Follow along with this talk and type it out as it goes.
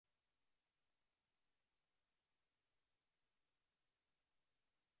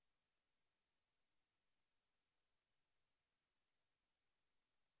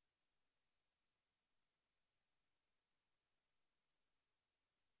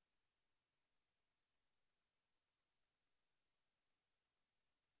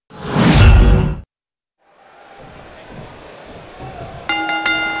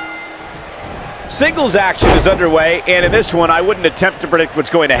Singles action is underway, and in this one, I wouldn't attempt to predict what's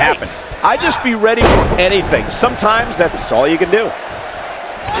going to happen. I'd just be ready for anything. Sometimes that's all you can do.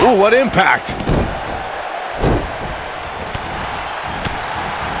 Ooh, what impact.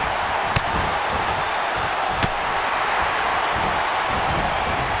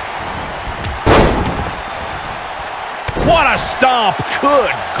 What a stomp.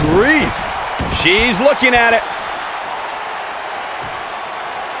 Good grief. She's looking at it.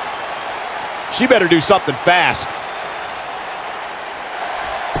 She better do something fast.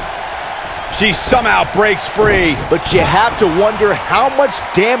 She somehow breaks free. But you have to wonder how much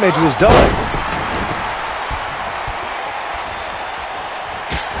damage was done.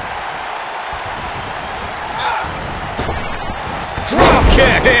 Drop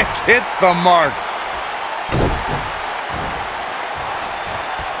kick hits the mark.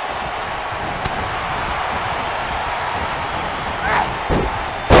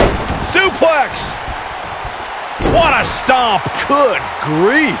 Suplex! What a stomp! Good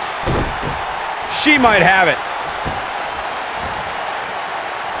grief! She might have it.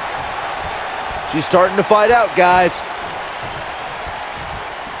 She's starting to fight out, guys.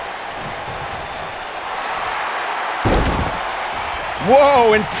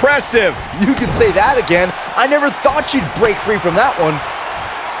 Whoa, impressive. You can say that again. I never thought she'd break free from that one.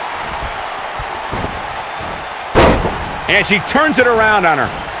 And she turns it around on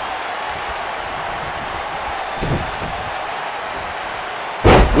her.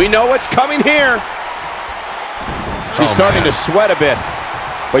 We know what's coming here. She's starting to sweat a bit,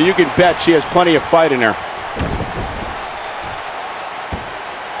 but you can bet she has plenty of fight in her.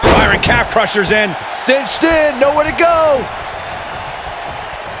 Iron calf crusher's in. Cinched in, nowhere to go.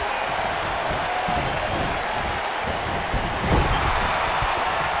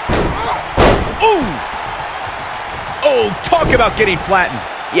 Ooh! Oh, talk about getting flattened.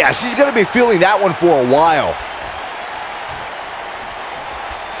 Yeah, she's going to be feeling that one for a while.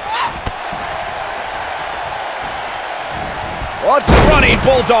 What's running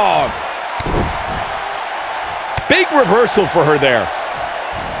bulldog? Big reversal for her there.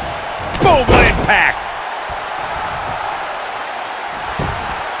 Boom, what impact.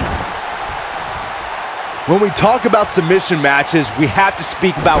 When we talk about submission matches, we have to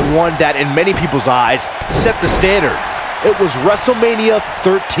speak about one that, in many people's eyes, set the standard. It was WrestleMania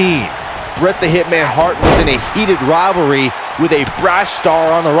 13. Bret the Hitman Hart was in a heated rivalry with a brash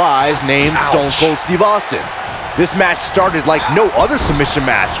star on the rise named Stone Cold Steve Austin. This match started like no other submission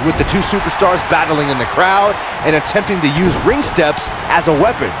match, with the two superstars battling in the crowd and attempting to use ring steps as a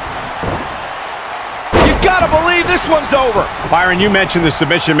weapon. You gotta believe this one's over. Byron, you mentioned the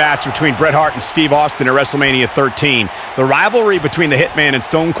submission match between Bret Hart and Steve Austin at WrestleMania 13. The rivalry between the Hitman and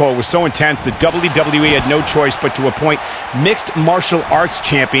Stone Cold was so intense that WWE had no choice but to appoint mixed martial arts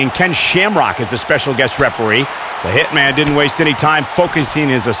champion Ken Shamrock as the special guest referee. The Hitman didn't waste any time focusing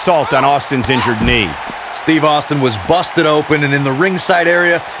his assault on Austin's injured knee. Steve Austin was busted open, and in the ringside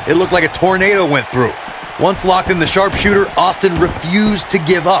area, it looked like a tornado went through. Once locked in the sharpshooter, Austin refused to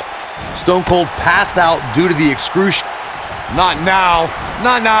give up. Stone Cold passed out due to the excruciating. Not now.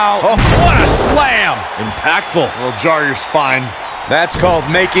 Not now. Oh, what a slam. Impactful. It'll jar your spine. That's called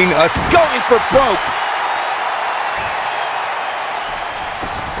making us Going for broke.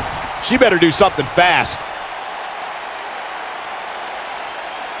 She better do something fast.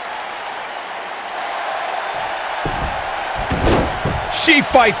 She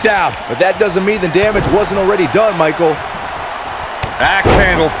fights out. But that doesn't mean the damage wasn't already done, Michael. axe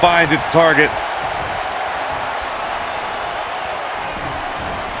handle finds its target.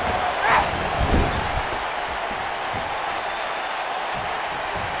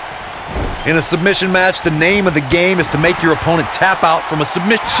 In a submission match, the name of the game is to make your opponent tap out from a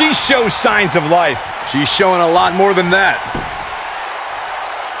submission. She shows signs of life. She's showing a lot more than that.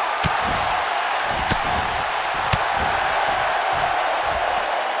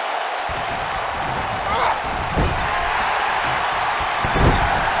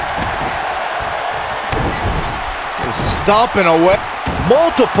 Stomping away.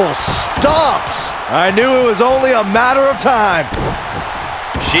 Multiple stomps. I knew it was only a matter of time.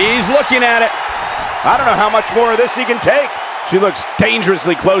 She's looking at it. I don't know how much more of this he can take. She looks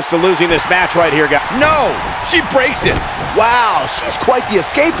dangerously close to losing this match right here, guys. No! She breaks it. Wow, she's quite the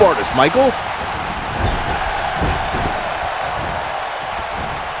escape artist, Michael.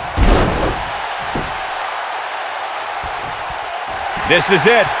 This is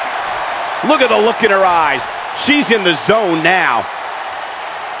it. Look at the look in her eyes. She's in the zone now.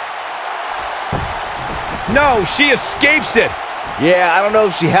 No, she escapes it. Yeah, I don't know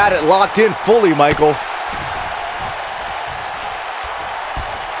if she had it locked in fully, Michael.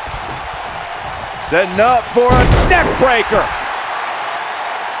 Setting up for a neck breaker.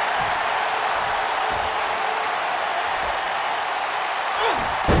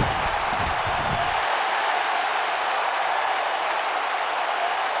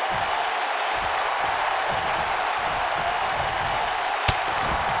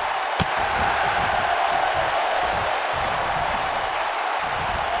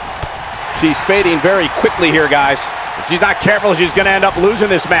 She's fading very quickly here, guys. If she's not careful, she's going to end up losing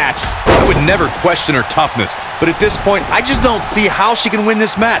this match. I would never question her toughness, but at this point, I just don't see how she can win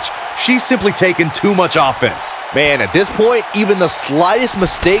this match. She's simply taken too much offense. Man, at this point, even the slightest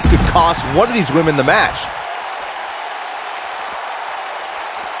mistake could cost one of these women the match.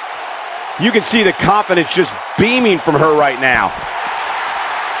 You can see the confidence just beaming from her right now.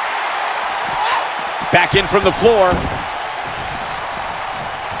 Back in from the floor.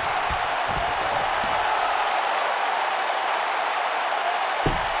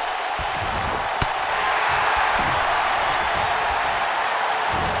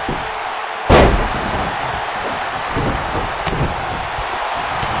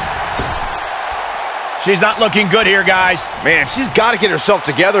 She's not looking good here, guys. Man, she's got to get herself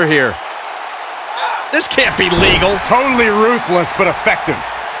together here. This can't be legal. Totally ruthless, but effective.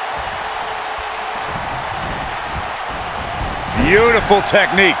 Beautiful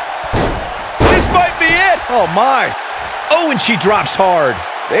technique. This might be it. Oh, my. Oh, and she drops hard.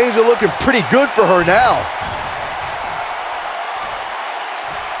 Things are looking pretty good for her now.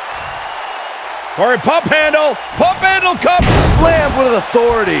 All right, pump handle. Pump handle comes. Slammed with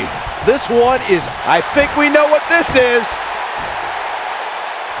authority. This one is... I think we know what this is.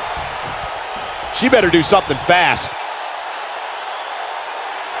 She better do something fast.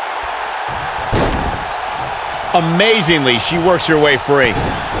 Amazingly, she works her way free.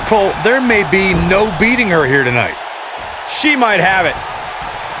 Cole, there may be no beating her here tonight. She might have it.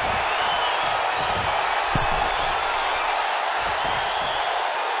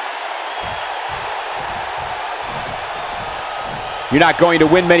 You're not going to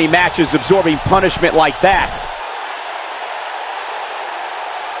win many matches absorbing punishment like that.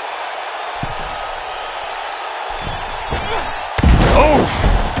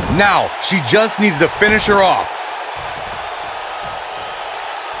 Oh! Now, she just needs to finish her off.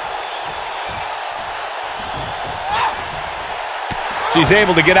 She's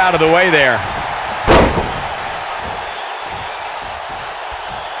able to get out of the way there.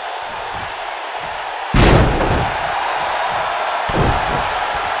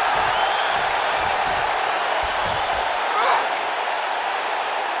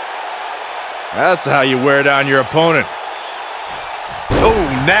 That's how you wear down your opponent.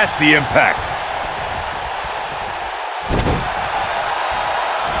 Oh, nasty impact.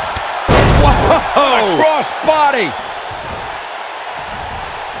 Whoa! Cross body.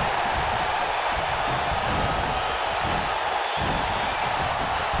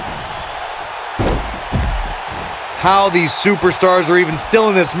 How these superstars are even still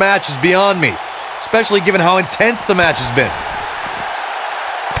in this match is beyond me, especially given how intense the match has been.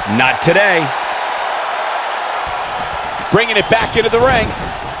 Not today. Bringing it back into the ring.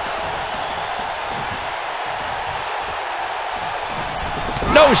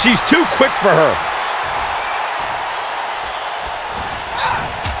 No, she's too quick for her.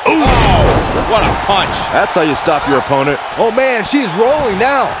 Ooh. Oh, what a punch. That's how you stop your opponent. Oh, man, she's rolling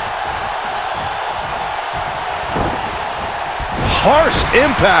now. Harsh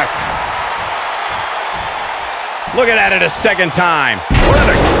impact. Looking at it a second time. What an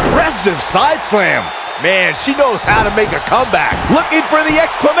aggressive side slam. Man, she knows how to make a comeback. Looking for the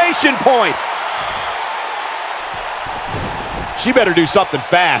exclamation point. She better do something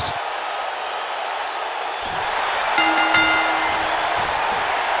fast.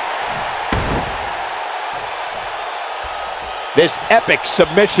 This epic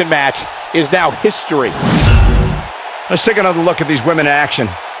submission match is now history. Let's take another look at these women in action.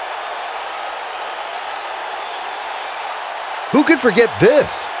 Who could forget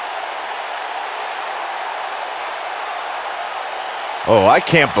this? Oh, I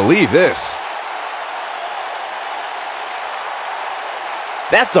can't believe this.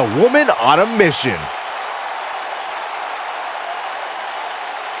 That's a woman on a mission.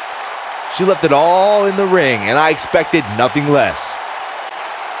 She left it all in the ring, and I expected nothing less.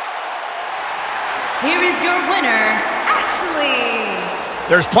 Here is your winner, Ashley.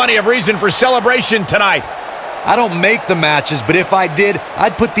 There's plenty of reason for celebration tonight. I don't make the matches, but if I did,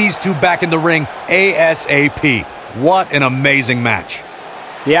 I'd put these two back in the ring ASAP. What an amazing match.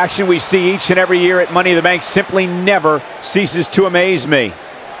 The action we see each and every year at Money in the Bank simply never ceases to amaze me.